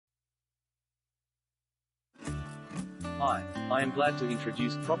Hi, I am glad to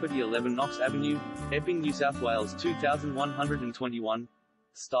introduce Property 11 Knox Avenue, Epping, New South Wales 2121.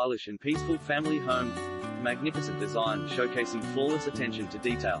 Stylish and peaceful family home. Magnificent design showcasing flawless attention to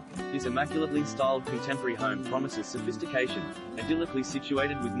detail. This immaculately styled contemporary home promises sophistication, idyllically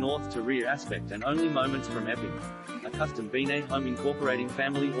situated with north to rear aspect and only moments from Epping. A custom Bene home incorporating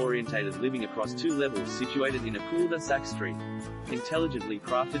family-orientated living across 2 levels situated in a cul-de-sac street. Intelligently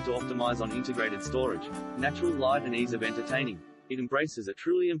crafted to optimize on integrated storage, natural light and ease of entertaining. It embraces a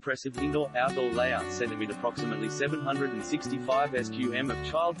truly impressive indoor-outdoor layout set amid approximately 765 sqm of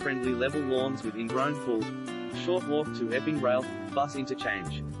child-friendly level lawns with ingrown pools. Short walk to Epping Rail, bus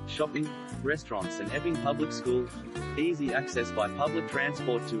interchange, shopping, restaurants and Epping Public School. Easy access by public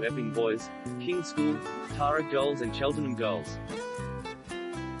transport to Epping Boys, King School, Tara Girls and Cheltenham Girls.